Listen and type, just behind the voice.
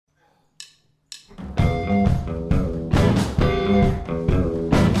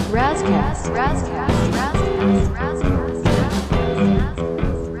Razcast.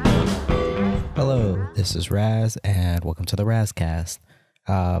 Hello, this is Raz, and welcome to the Razcast.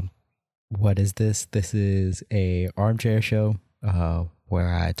 What is this? This is a armchair show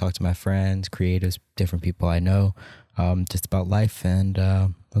where I talk to my friends, creatives, different people I know, just about life and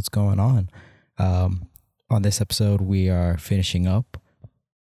what's going on. On this episode, we are finishing up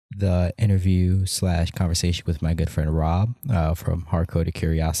the interview / conversation with my good friend Rob from Hardcoded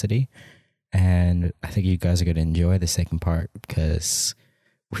Curiosity. And I think you guys are going to enjoy the second part because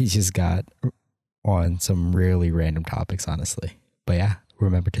we just got on some really random topics, honestly. But yeah,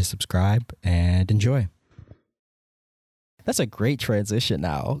 remember to subscribe and enjoy. That's a great transition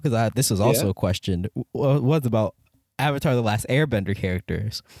now, because this was also a question was about Avatar: The Last Airbender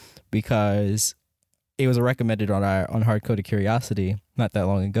characters, because it was recommended on Hardcoded Curiosity not that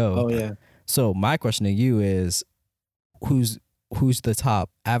long ago. Oh yeah. So my question to you is, who's the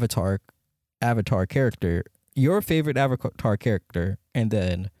top Avatar character? Your favorite Avatar character, and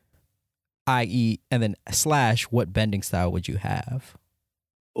then / what bending style would you have?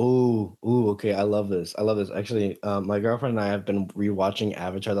 Ooh, okay. I love this. Actually, my girlfriend and I have been rewatching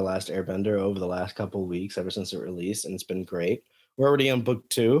Avatar: The Last Airbender over the last couple of weeks, ever since it released, and it's been great. We're already on book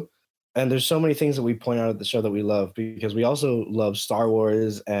 2, and there's so many things that we point out at the show that we love, because we also love Star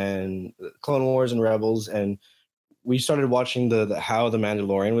Wars and Clone Wars and Rebels, and we started watching the how the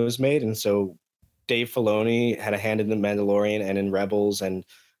Mandalorian was made, and so Dave Filoni had a hand in the Mandalorian and in Rebels and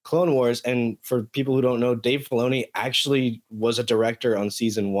Clone Wars. And for people who don't know, Dave Filoni actually was a director on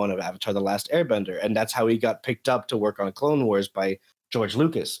season 1 of Avatar: The Last Airbender, and that's how he got picked up to work on Clone Wars by George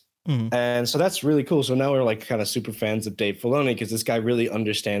Lucas. Mm-hmm. And so that's really cool. So now we're like kind of super fans of Dave Filoni, because this guy really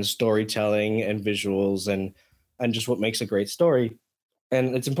understands storytelling and visuals and just what makes a great story.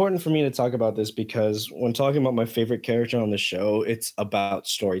 And it's important for me to talk about this because when talking about my favorite character on the show, it's about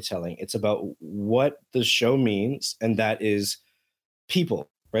storytelling. It's about what the show means, and that is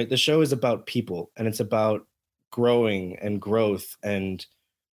people, right? The show is about people, and it's about growing and growth and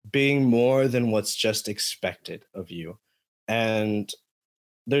being more than what's just expected of you. And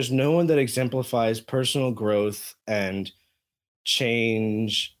there's no one that exemplifies personal growth and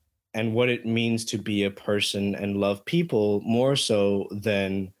change and what it means to be a person and love people more so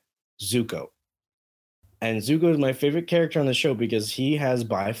than Zuko. And Zuko is my favorite character on the show because he has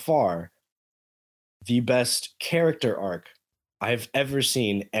by far the best character arc I've ever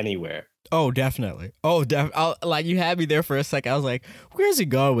seen anywhere. Oh, definitely. Oh, like, you had me there for a second. I was like, where's he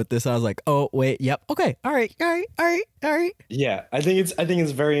going with this? I was like, oh, wait, yep. Okay. All right. Yeah, I think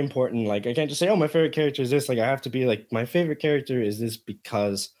it's very important. Like, I can't just say, oh, my favorite character is this. Like, I have to be like, my favorite character is this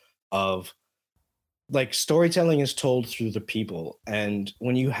because of, like, storytelling is told through the people. And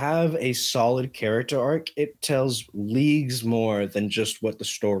when you have a solid character arc, it tells leagues more than just what the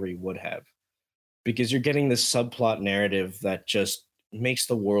story would have, because you're getting this subplot narrative that just makes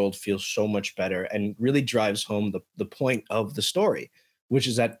the world feel so much better and really drives home the point of the story, which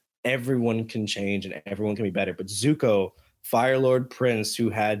is that everyone can change and everyone can be better. But Zuko, Fire Lord Prince, who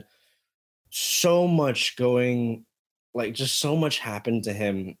had so much going, like, just so much happened to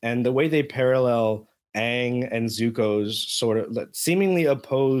him, and the way they parallel Aang and Zuko's sort of seemingly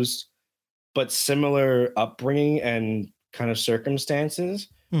opposed but similar upbringing and kind of circumstances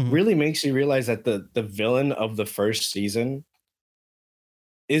really makes you realize that the villain of the first season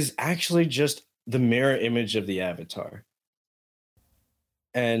is actually just the mirror image of the Avatar,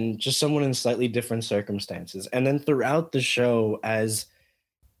 and just someone in slightly different circumstances. And then throughout the show, as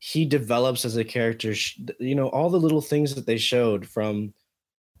he develops as a character, all the little things that they showed, from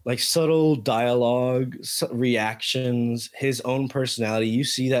like subtle dialogue, reactions, his own personality, you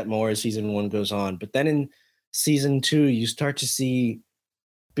see that more as season 1 goes on. But then in season 2, you start to see,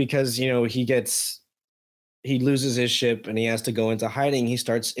 because he loses his ship and he has to go into hiding, he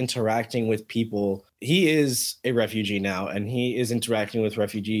starts interacting with people. He is a refugee now, and he is interacting with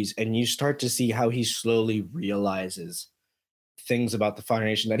refugees, and you start to see how he slowly realizes things about the Fire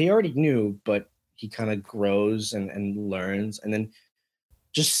Nation that he already knew, but he kind of grows and learns. And then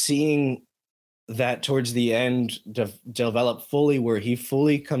just seeing that towards the end develop fully, where he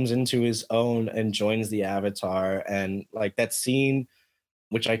fully comes into his own and joins the Avatar. And like that scene,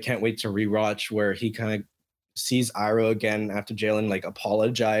 which I can't wait to rewatch, where he kind of sees Iroh again after Jalen like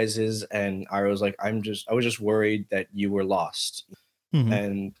apologizes, and Iroh's like, I was just worried that you were lost.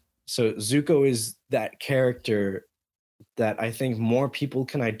 And so Zuko is that character that I think more people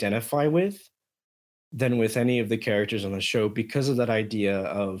can identify with than with any of the characters on the show, because of that idea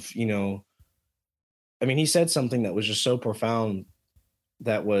of, I mean, he said something that was just so profound,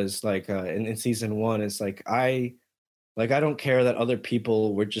 that was like in season 1, it's like, I Like, I don't care that other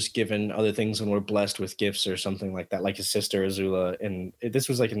people were just given other things and were blessed with gifts or something like that, like his sister Azula. And this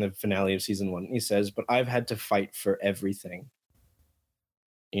was like in the finale of season one. He says, "But I've had to fight for everything,"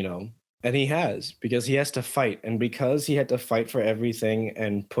 you know? And he has, because he has to fight. And because he had to fight for everything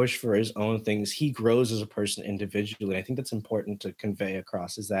and push for his own things, he grows as a person individually. I think that's important to convey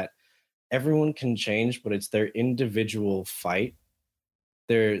across, is that everyone can change, but it's their individual fight,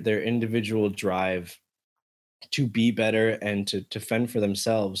 their individual drive to be better and to fend for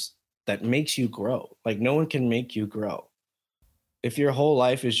themselves that makes you grow. Like, no one can make you grow. If your whole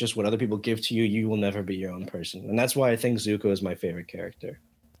life is just what other people give to you, you will never be your own person. And that's why I think Zuko is my favorite character.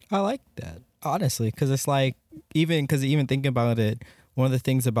 I like that, honestly, because it's like, even thinking about it, one of the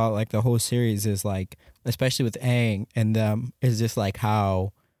things about like the whole series is like, especially with Aang and them, is just like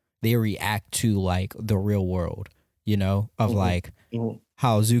how they react to like the real world, you know, of like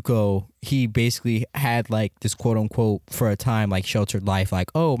how Zuko, he basically had like this quote unquote for a time like sheltered life,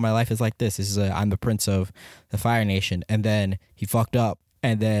 like, oh, my life is like this is I'm the prince of the Fire Nation, and then he fucked up,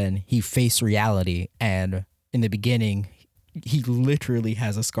 and then he faced reality, and in the beginning he literally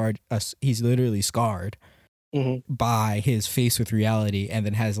has he's literally scarred by his face with reality, and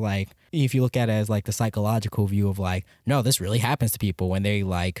then has like, if you look at it as like the psychological view of like, no, this really happens to people when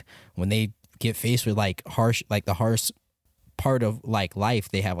they get faced with like the harsh part of like life,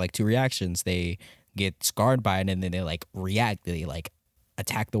 they have like two reactions. They get scarred by it, and then they like react, they like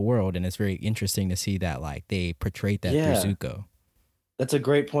attack the world. And it's very interesting to see that like they portrayed that through Zuko. That's a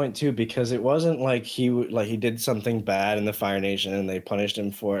great point too, because it wasn't like he did something bad in the Fire Nation and they punished him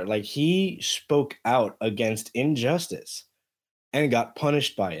for it. Like, he spoke out against injustice and got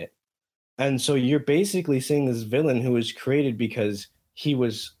punished by it. And so you're basically seeing this villain who was created because he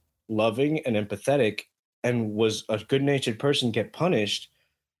was loving and empathetic and was a good-natured person get punished.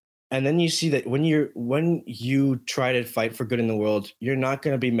 And then you see that when you try to fight for good in the world, you're not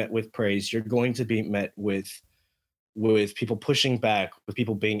going to be met with praise. You're going to be met with people pushing back, with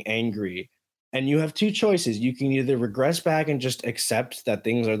people being angry. And you have two choices. You can either regress back and just accept that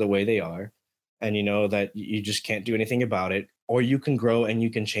things are the way they are, and you know that you just can't do anything about it, or you can grow and you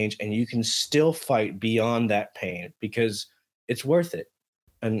can change and you can still fight beyond that pain because it's worth it.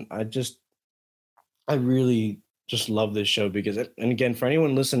 And I really just love this show because and again, for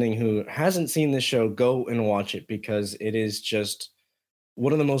anyone listening who hasn't seen this show, go and watch it, because it is just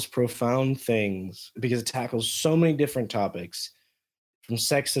one of the most profound things, because it tackles so many different topics, from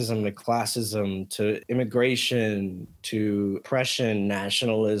sexism to classism to immigration to oppression,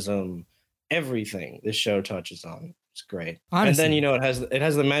 nationalism, everything this show touches on. It's great. Honestly. And then, you know, it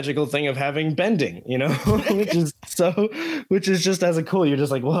has the magical thing of having bending, you know, which is just as a cool. You're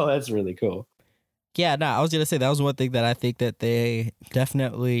just like, well, that's really cool. Yeah, no, I was gonna say that was one thing that I think that they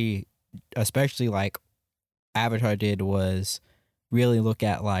definitely, especially like Avatar did, was really look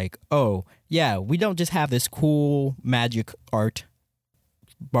at like, oh yeah, we don't just have this cool magic art,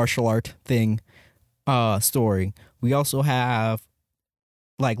 martial art thing, story. We also have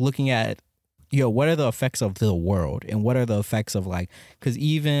like looking at, you know, what are the effects of the world and what are the effects of like, because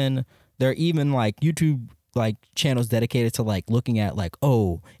there are even like YouTube like channels dedicated to like looking at like,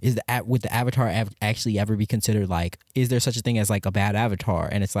 oh, would the avatar actually ever be considered like, is there such a thing as like a bad avatar?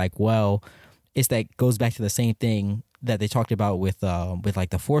 And it's like, well, that goes back to the same thing that they talked about with like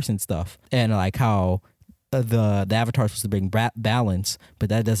the Force and stuff, and like how the avatar is supposed to bring balance, but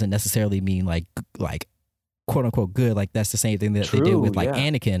that doesn't necessarily mean like quote unquote good. Like that's the same thing that they did with like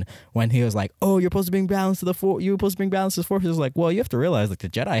Anakin, when he was like, oh, you're supposed to bring balance to the Force. You're supposed to bring balance to the Force. It was like, well, you have to realize like the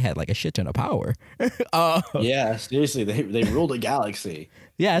Jedi had like a shit ton of power. Yeah, seriously, they ruled a galaxy.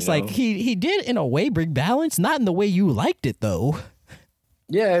 Yeah, it's like he did in a way bring balance, not in the way you liked it though.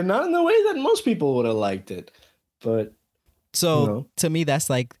 Yeah, not in the way that most people would have liked it. But so to me, that's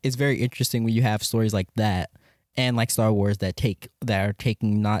like, it's very interesting when you have stories like that, and like Star Wars that are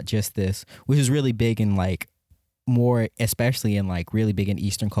taking not just this, which is really big in like more, especially in like really big in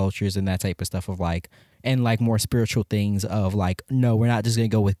Eastern cultures and that type of stuff of like, and like more spiritual things of like, no, we're not just gonna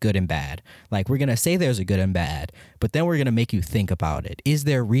go with good and bad. Like we're gonna say there's a good and bad, but then we're gonna make you think about it. Is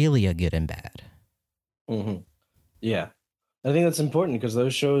there really a good and bad? Yeah. I think that's important because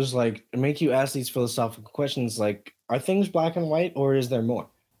those shows like make you ask these philosophical questions like, are things black and white or is there more?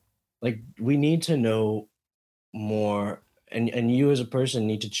 Like, we need to know more, and you as a person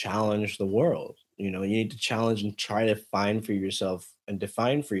need to challenge the world. You know, you need to challenge and try to find for yourself and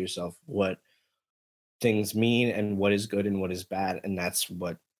define for yourself what things mean and what is good and what is bad. And that's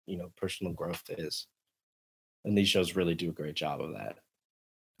what, you know, personal growth is. And these shows really do a great job of that.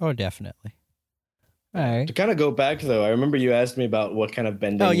 Oh, definitely. All right. To kind of go back though, I remember you asked me about what kind of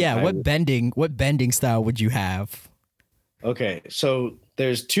bending. Oh yeah, what bending style would you have? Okay, so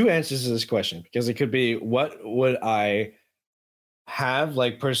there's two answers to this question because it could be what would I have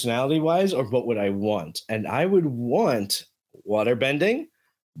like personality wise, or what would I want? And I would want water bending,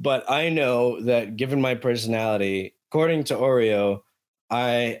 but I know that given my personality, according to Oreo,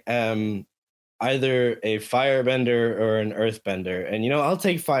 I am either a firebender or an earthbender. And I'll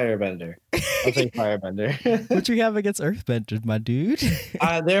take firebender. I'll take What firebender. you have against Earthbenders, my dude?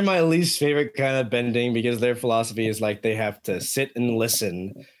 They're my least favorite kind of bending because their philosophy is like they have to sit and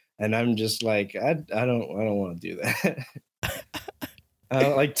listen, and I'm just like I don't want to do that.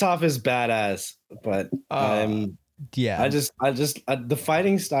 Like Toph is badass, but uh, I yeah, just the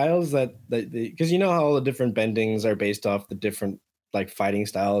fighting styles that because you know how all the different bendings are based off the different like fighting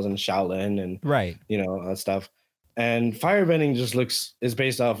styles and Shaolin and right. stuff, and firebending just is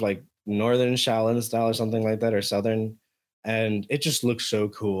based off like northern Shaolin style or something like that, or southern, and it just looks so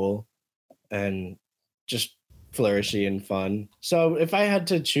cool and just flourishy and fun. So if I had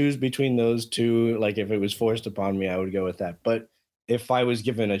to choose between those two, like if it was forced upon me, I would go with that. But if I was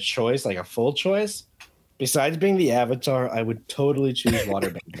given a choice, like a full choice, besides being the avatar, I would totally choose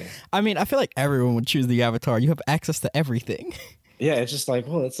waterbending. I mean, I feel like everyone would choose the Avatar. You have access to everything. Yeah, it's just like,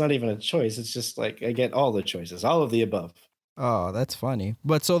 well, it's not even a choice. It's just like I get all the choices, all of the above. Oh, that's funny.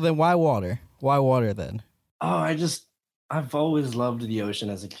 But so then why water? Why water then? Oh, I've always loved the ocean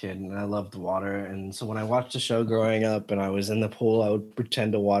as a kid and I loved water. And so when I watched the show growing up and I was in the pool, I would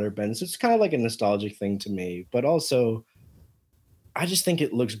pretend to water bend. So it's kind of like a nostalgic thing to me. But also, I just think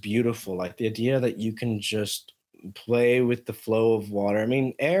it looks beautiful. Like the idea that you can just play with the flow of water. I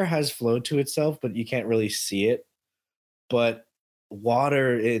mean, air has flow to itself, but you can't really see it. But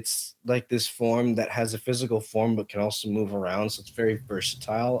water, it's like this form that has a physical form but can also move around. So it's very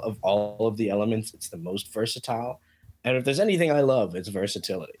versatile. Of all of the elements, it's the most versatile. And if there's anything I love, it's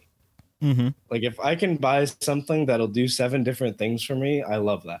versatility. Mm-hmm. Like if I can buy something that'll do 7 different things for me, I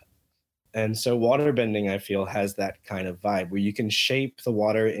love that. And so waterbending, I feel, has that kind of vibe where you can shape the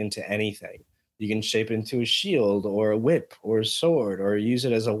water into anything. You can shape it into a shield or a whip or a sword or use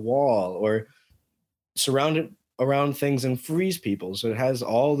it as a wall or surround it around things and freeze people. So it has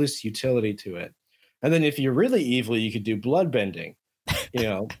all this utility to it. And then if you're really evil, you could do blood bending, you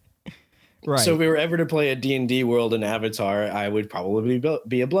know. So if Right. we were ever to play a D&D world in Avatar, I would probably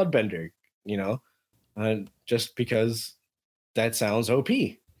be a bloodbender, you know, just because that sounds OP.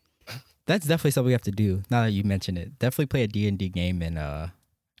 That's definitely something we have to do. Now that you mention it, definitely play a D&D game and have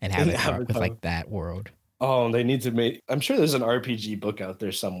In it with Avatar. like that world. Oh, they need to make. I'm sure there's an RPG book out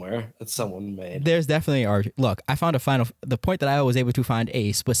there somewhere that someone made. There's definitely art. Look, I found the point that I was able to find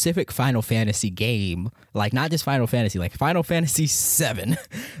a specific Final Fantasy game, like not just Final Fantasy, like Final Fantasy 7,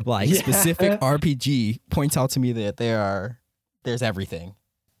 like specific Yeah. RPG points out to me that there's everything.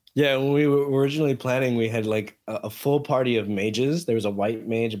 Yeah, when we were originally planning, we had like a full party of mages. There was a white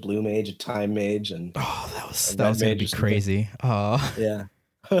mage, a blue mage, a time mage, and Oh, a that red was gonna mage be or something. crazy. Yeah.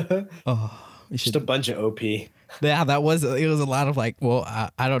 We Just a should. bunch of OP. Yeah, it was a lot of like, well,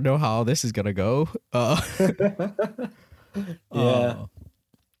 I don't know how this is gonna go. Yeah. Uh,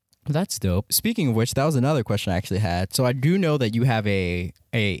 That's dope. Speaking of which, that was another question I actually had. So I do know that you have a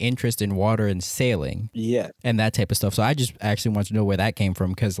interest in water and sailing Yeah. and that type of stuff. So I just actually want to know where that came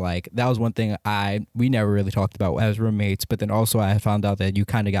from because like that was one thing we never really talked about as roommates. But then also I found out that you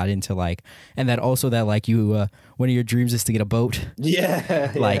kind of got into like, and that also that like you one of your dreams is to get a boat,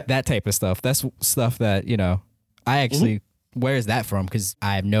 Yeah. like that type of stuff. That's stuff that I actually. Where is that from? Because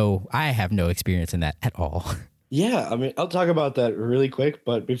I have no experience in that at all. Yeah, I mean, I'll talk about that really quick,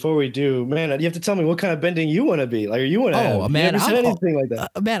 but before we do, man, you have to tell me what kind of bending you want to be, like, or you want to Oh have. You man, never said anything like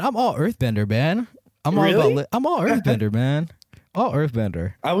that. man, I'm all Earthbender, man. Really? I'm all Earthbender, man. All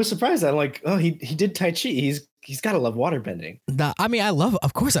Earthbender. I was surprised. I'm like, oh, he did Tai Chi. He's got to love water bending. Nah, I mean,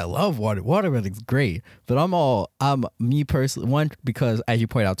 of course, I love water. Waterbending's great, but I'm me personally. One, because as you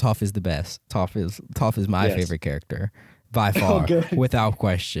point out, Toph is the best. Toph is my Yes. favorite character by Oh, far, good. without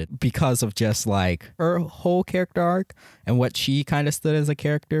question, because of just like her whole character arc and what she kind of stood as a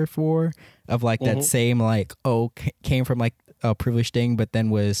character for, of like that same like came from like a privileged thing, but then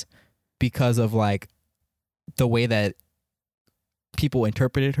was because of like the way that people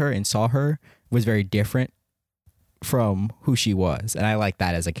interpreted her and saw her was very different from who she was, and I like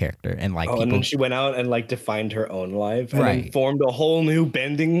that as a character. And like Oh, and people, then she went out and like defined her own life, and then Right. formed a whole new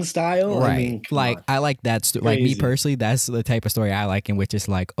bending style. right? I mean, come Like on. I like that. Like me Crazy. personally, that's the type of story I like, in which it's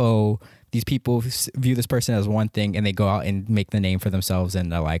like, oh, these people view this person as one thing, and they go out and make the name for themselves,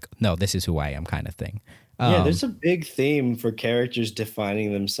 and they're like, no, this is who I am, kind of thing. Yeah, there's a big theme for characters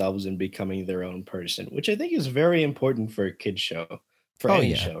defining themselves and becoming their own person, which I think is very important for a kid show, for Oh, any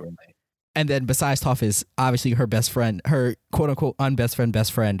yeah. show, really. And then besides Toph is obviously her best friend, her quote unquote unbest friend,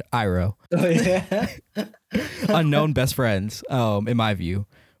 best friend, Iroh. Oh yeah. Unknown best friends, in my view.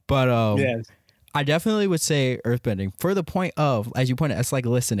 But Yes. I definitely would say earthbending for the point of, as you pointed, it's like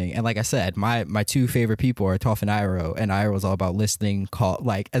listening. And like I said, my two favorite people are Toph and Iroh is all about listening.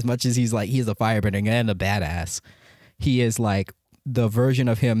 Like as much as he's a firebender and a badass, he is like the version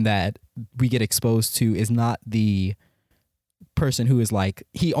of him that we get exposed to is not the person who is like,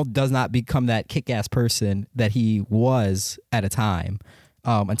 he does not become that kick-ass person that he was at a time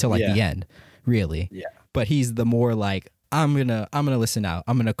until like the end, really. Yeah. But he's the more like, I'm gonna listen out.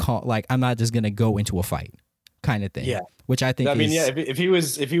 I'm gonna call, like, I'm not just gonna go into a fight kind of thing. Yeah. Which I think if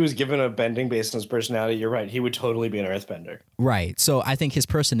he was given a bending based on his personality, you're right. He would totally be an earthbender. Right. So I think his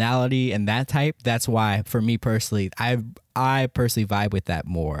personality and that type, that's why for me personally, I personally vibe with that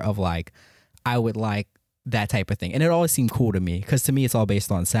more of like, I would like that type of thing. And it always seemed cool to me because to me it's all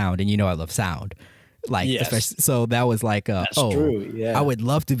based on sound, and I love sound. Like, yes. Especially, so that was like, true. Yeah. I would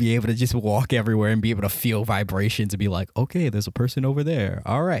love to be able to just walk everywhere and be able to feel vibrations and be like, okay, there's a person over there.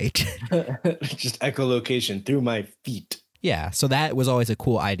 All right. Just echolocation through my feet. Yeah. So that was always a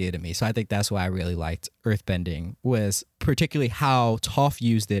cool idea to me. So I think that's why I really liked earthbending, was particularly how Toph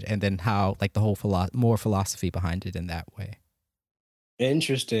used it, and then how like the whole more philosophy behind it in that way.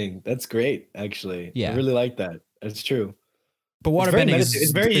 Interesting. That's great, actually. Yeah. I really like that. It's true. But waterbending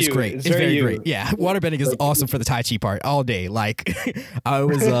is great. It's very great. Yeah, waterbending is awesome for the Tai Chi part all day. Like,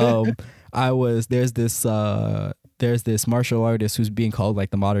 there's this martial artist who's being called like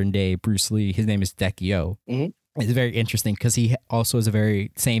the modern day Bruce Lee. His name is Dekio. Mm-hmm. It's very interesting because he also is a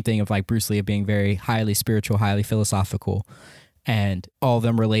very same thing of like Bruce Lee, of being very highly spiritual, highly philosophical, and all of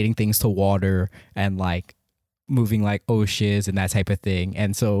them relating things to water and like moving like oceans and that type of thing.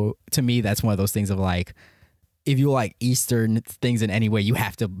 And so to me, that's one of those things of like, if you like Eastern things in any way, you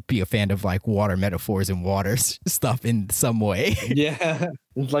have to be a fan of like water metaphors and water stuff in some way. Yeah.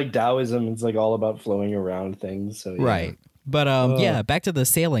 It's like Taoism. It's like all about flowing around things. So yeah. Right. But yeah, back to the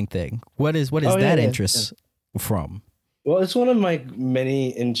sailing thing. What is that interest from? Well, it's one of my many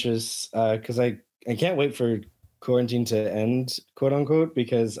interests because I can't wait for quarantine to end, quote unquote,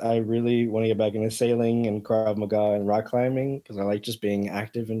 because I really want to get back into sailing and Krav Maga and rock climbing, because I like just being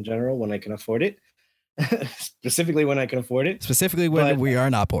active in general when I can afford it. Specifically when I can afford it. Specifically when we are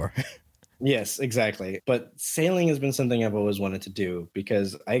not poor. Yes, exactly. But sailing has been something I've always wanted to do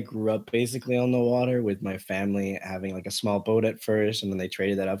because I grew up basically on the water with my family having like a small boat at first, and then they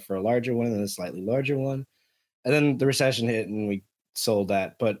traded that up for a larger one and then a slightly larger one. And then the recession hit and we sold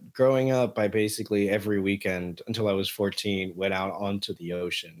that. But growing up, I basically every weekend until I was 14 went out onto the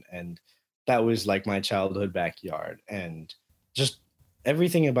ocean, and that was like my childhood backyard. And just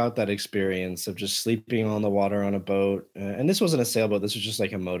everything about that experience of just sleeping on the water on a boat, and this wasn't a sailboat, this was just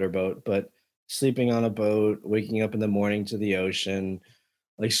like a motorboat, but sleeping on a boat, waking up in the morning to the ocean,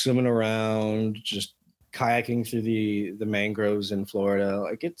 like swimming around, just kayaking through the mangroves in Florida,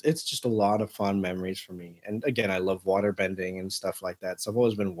 like it's just a lot of fond memories for me. And again, I love water bending and stuff like that, so I've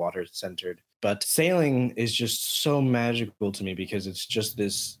always been water centered. But sailing is just so magical to me because it's just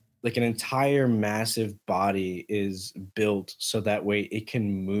this, like, an entire massive body is built so that way it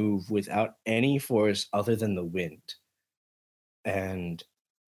can move without any force other than the wind. And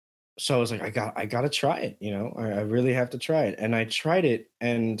so I was like, I gotta try it, I really have to try it. And I tried it,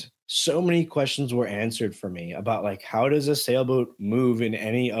 and so many questions were answered for me about like, how does a sailboat move in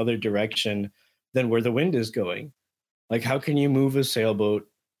any other direction than where the wind is going? Like, how can you move a sailboat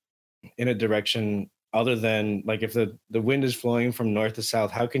in a direction other than, like, if the wind is flowing from north to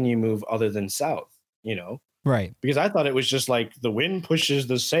south, how can you move other than south? Right. Because I thought it was just like the wind pushes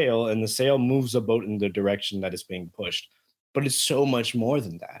the sail and the sail moves a boat in the direction that is being pushed. But it's so much more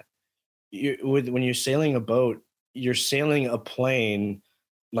than that. When you're sailing a boat, you're sailing a plane,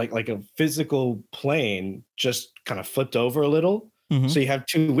 like a physical plane, just kind of flipped over a little. Mm-hmm. So you have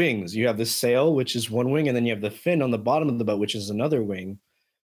two wings. You have the sail, which is one wing, and then you have the fin on the bottom of the boat, which is another wing.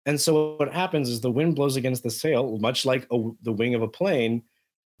 And so what happens is the wind blows against the sail, much like the wing of a plane,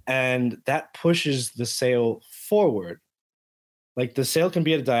 and that pushes the sail forward. Like, the sail can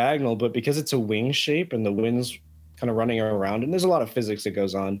be at a diagonal, but because it's a wing shape and the wind's kind of running around, and there's a lot of physics that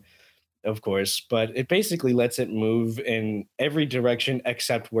goes on, of course, but it basically lets it move in every direction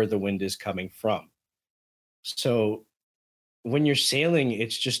except where the wind is coming from. So when you're sailing,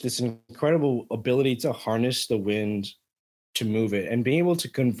 it's just this incredible ability to harness the wind to move it, and being able to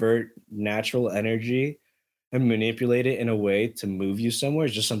convert natural energy and manipulate it in a way to move you somewhere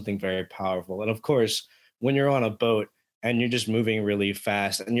is just something very powerful. And of course, when you're on a boat and you're just moving really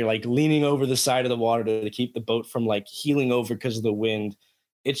fast and you're like leaning over the side of the water to keep the boat from like heeling over because of the wind,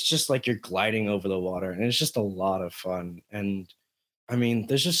 it's just like you're gliding over the water, and it's just a lot of fun. And I mean,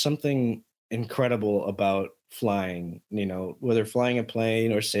 there's just something incredible about flying, whether flying a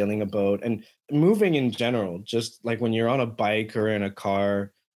plane or sailing a boat and moving in general, just like when you're on a bike or in a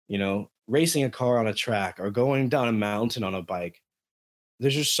car, racing a car on a track or going down a mountain on a bike.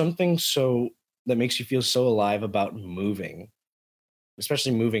 There's just something so that makes you feel so alive about moving,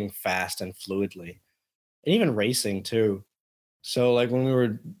 especially moving fast and fluidly, and even racing too. So like when we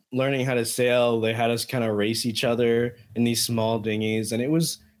were learning how to sail, they had us kind of race each other in these small dinghies, and it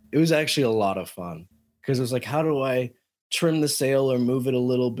was actually a lot of fun because it was like, how do I trim the sail or move it a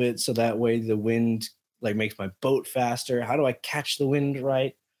little bit so that way the wind like makes my boat faster? How do I catch the wind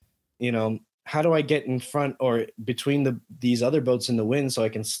right? How do I get in front or between these other boats in the wind so I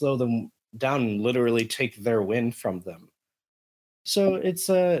can slow them down and literally take their wind from them? So it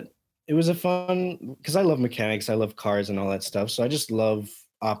was a fun because I love mechanics, I love cars and all that stuff. So I just love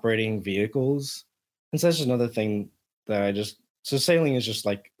operating vehicles. And so that's just another thing that so sailing is just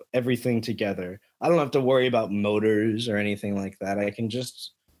like everything together. I don't have to worry about motors or anything like that. I can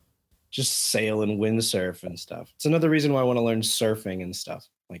just sail and windsurf and stuff. It's another reason why I want to learn surfing and stuff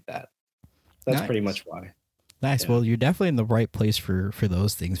like that. That's pretty Nice. much why. Nice. Yeah. Well, you're definitely in the right place for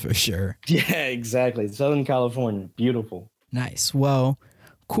those things for sure. Yeah, exactly. Southern California, beautiful. Nice. Well,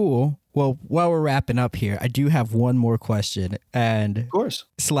 cool. Well, while we're wrapping up here, I do have one more question, and Of course.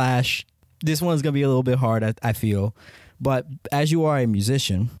 slash this one's gonna be a little bit hard, I feel. But as you are a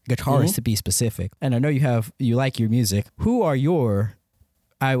musician, guitarist to be specific, and I know you like your music, who are your,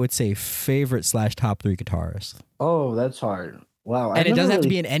 I would say, favorite slash top 3 guitarists? Oh, that's hard. Wow. And it doesn't have to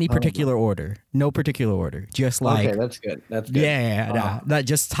be in any particular order. No particular order. Just like, okay, that's good. That's good. yeah, not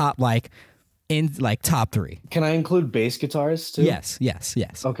just top, like in like top 3. Can I include bass guitars too? Yes.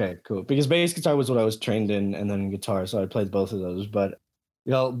 Okay, cool. Because bass guitar was what I was trained in, and then guitar, so I played both of those. But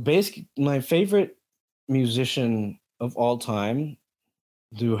my favorite musician of all time,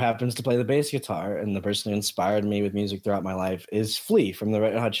 who happens to play the bass guitar, and the person who inspired me with music throughout my life is Flea from the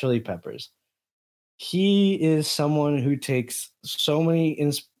Red Hot Chili Peppers. He is someone who takes so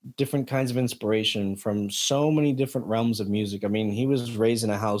many different kinds of inspiration from so many different realms of music. I mean, he was raised in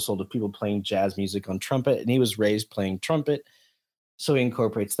a household of people playing jazz music on trumpet, and he was raised playing trumpet. So he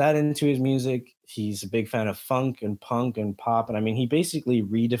incorporates that into his music. He's a big fan of funk and punk and pop. And I mean, he basically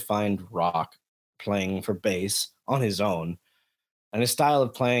redefined rock playing for bass on his own. And his style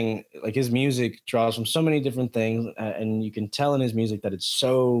of playing, like his music, draws from so many different things. And you can tell in his music that it's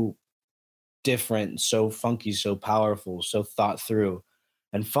so different, so funky, so powerful, so thought through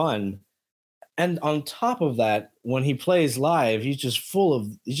and fun. And on top of that, when he plays live, he's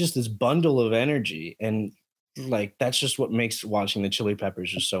just this bundle of energy. And like that's just what makes watching the Chili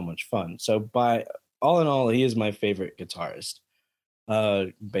Peppers just so much fun. So by all in all, he is my favorite guitarist,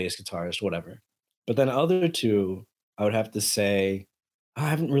 bass guitarist, whatever. But then other two, I would have to say, I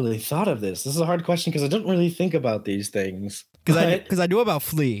haven't really thought of this. This is a hard question because I don't really think about these things. Because I knew about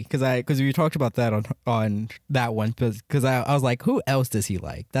Flea because we talked about that on that one because I was like, who else does he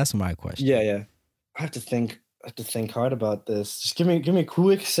like? That's my question. Yeah. I have to think hard about this. Just give me a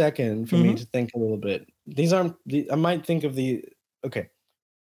quick second for me to think a little bit. These aren't I might think of the okay.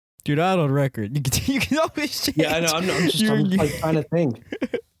 You're not on record. You can always change. Yeah, I know. I'm like trying to think.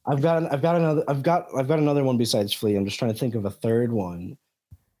 I've got another one besides Flea. I'm just trying to think of a third one,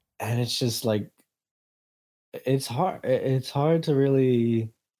 and it's just like it's hard. It's hard to really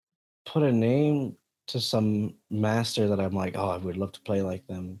put a name to some master that I'm like, oh, I would love to play like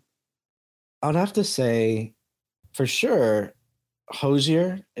them. I'd have to say, for sure,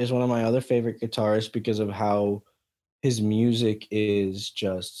 Hozier is one of my other favorite guitarists because of how his music is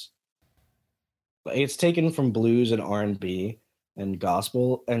just it's taken from blues and R&B and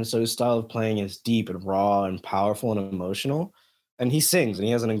gospel, and so his style of playing is deep and raw and powerful and emotional. And he sings, and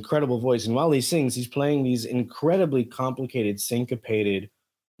he has an incredible voice. And while he sings, he's playing these incredibly complicated, syncopated,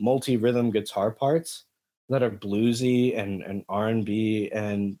 multi-rhythm guitar parts that are bluesy and R&B,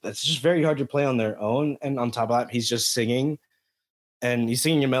 and that's just very hard to play on their own. And on top of that, he's just singing, and he's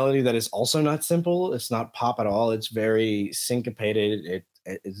singing a melody that is also not simple. It's not pop at all. It's very syncopated.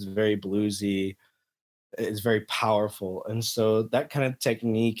 It's very bluesy. It's very powerful. And so that kind of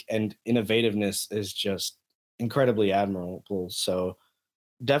technique and innovativeness is just incredibly admirable. So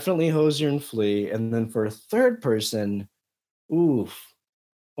definitely Hozier and Flea. And then for a third person, oof.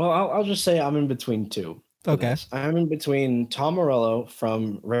 Well, I'll just say I'm in between two. Okay. I'm in between Tom Morello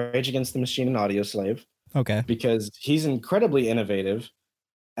from Rage Against the Machine and Audioslave. Okay. Because he's incredibly innovative.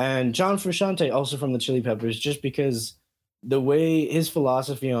 And John Frusciante, also from the Chili Peppers, just because the way his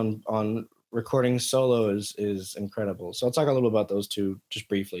philosophy on recording solo is incredible. So I'll talk a little about those two just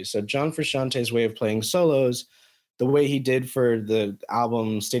briefly. So John Frusciante's way of playing solos, the way he did for the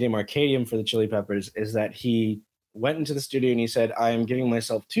album Stadium Arcadium for the Chili Peppers, is that he went into the studio and he said, I am giving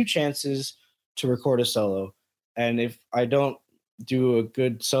myself 2 chances to record a solo. And if I don't do a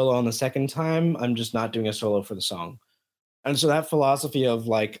good solo on the second time, I'm just not doing a solo for the song. And so that philosophy of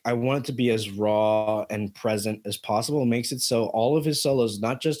like, I want it to be as raw and present as possible makes it so all of his solos,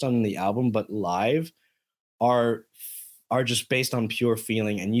 not just on the album, but live, are just based on pure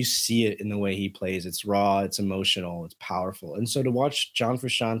feeling. And you see it in the way he plays. It's raw, it's emotional, it's powerful. And so to watch John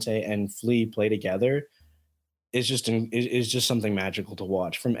Frusciante and Flea play together is just something magical to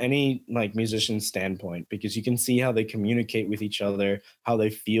watch from any like musician's standpoint, because you can see how they communicate with each other, how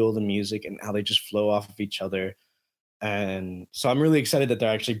they feel the music, and how they just flow off of each other. And so I'm really excited that they're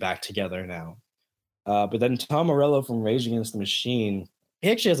actually back together now. But then Tom Morello from Rage Against the Machine,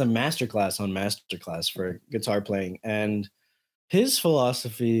 he actually has a masterclass on Masterclass for guitar playing. And his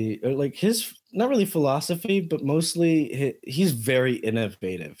philosophy, or like his, not really philosophy, but mostly he's very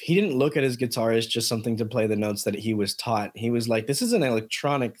innovative. He didn't look at his guitar as just something to play the notes that he was taught. He was like, this is an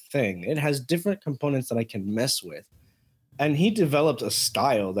electronic thing. It has different components that I can mess with. And he developed a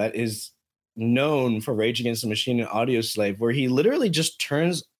style that is known for Rage Against the Machine and Audioslave, where he literally just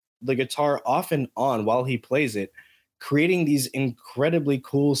turns the guitar off and on while he plays it, creating these incredibly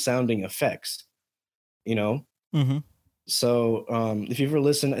cool sounding effects, you know? Mm-hmm. So if you've ever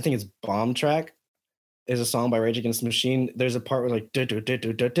listened, I think it's Bomb Track is a song by Rage Against the Machine. There's a part where like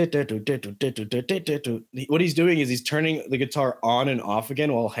what he's doing is he's turning the guitar on and off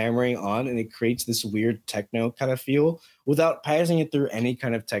again while hammering on, and it creates this weird techno kind of feel without passing it through any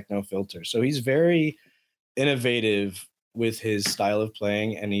kind of techno filter. So he's very innovative with his style of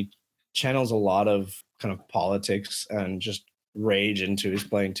playing, and he channels a lot of kind of politics and just rage into his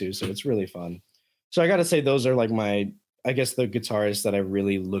playing too. So it's really fun. So I got to say, those are like I guess the guitarists that I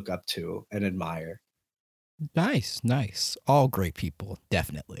really look up to and admire. Nice. All great people,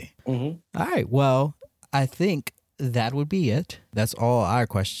 definitely. Mm-hmm. All right. Well, I think that would be it. That's all our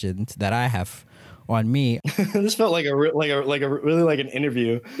questions that I have on me. This felt like a really like an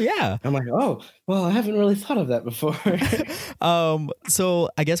interview. Yeah. I'm like, oh, well, I haven't really thought of that before. So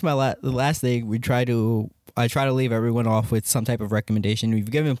I guess the last thing I try to leave everyone off with some type of recommendation. We've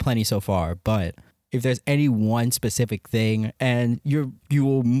given plenty so far, but if there's any one specific thing, and you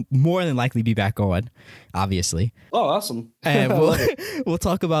will more than likely be back on, obviously. Oh, awesome. And we'll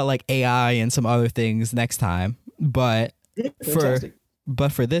talk about like AI and some other things next time. But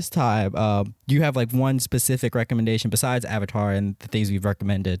for this time, you have like one specific recommendation besides Avatar and the things we've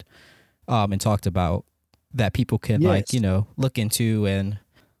recommended and talked about that people can look into. And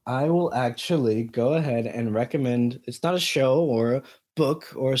I will actually go ahead and recommend, it's not a show or a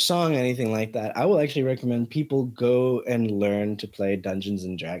book or a song, anything like that. I will actually recommend people go and learn to play Dungeons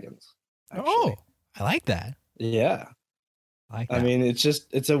and Dragons. Actually. Oh, I like that. Yeah. I mean,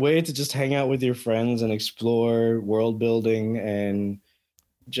 it's a way to just hang out with your friends and explore world building and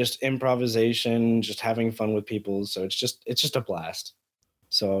just improvisation, just having fun with people. So it's just a blast.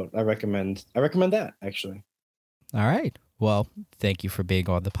 So I recommend that, actually. All right. Well, thank you for being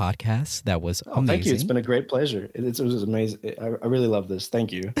on the podcast. That was amazing. Thank you. It's been a great pleasure. It was amazing. I really love this.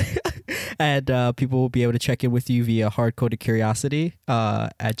 Thank you. And people will be able to check in with you via Hardcoded Curiosity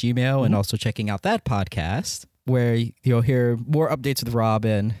at Gmail, and also checking out that podcast where you'll hear more updates with Rob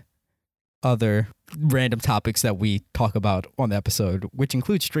and other random topics that we talk about on the episode, which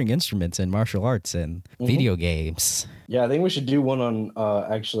include string instruments and martial arts and video games. Yeah, I think we should do one on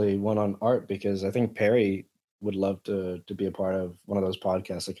art, because I think Perry would love to be a part of one of those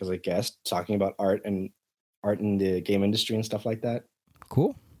podcasts, like as a guest, talking about art in the game industry and stuff like that.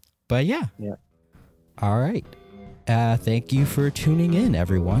 Cool. But yeah. All right. Thank you for tuning in,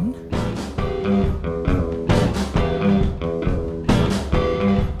 everyone.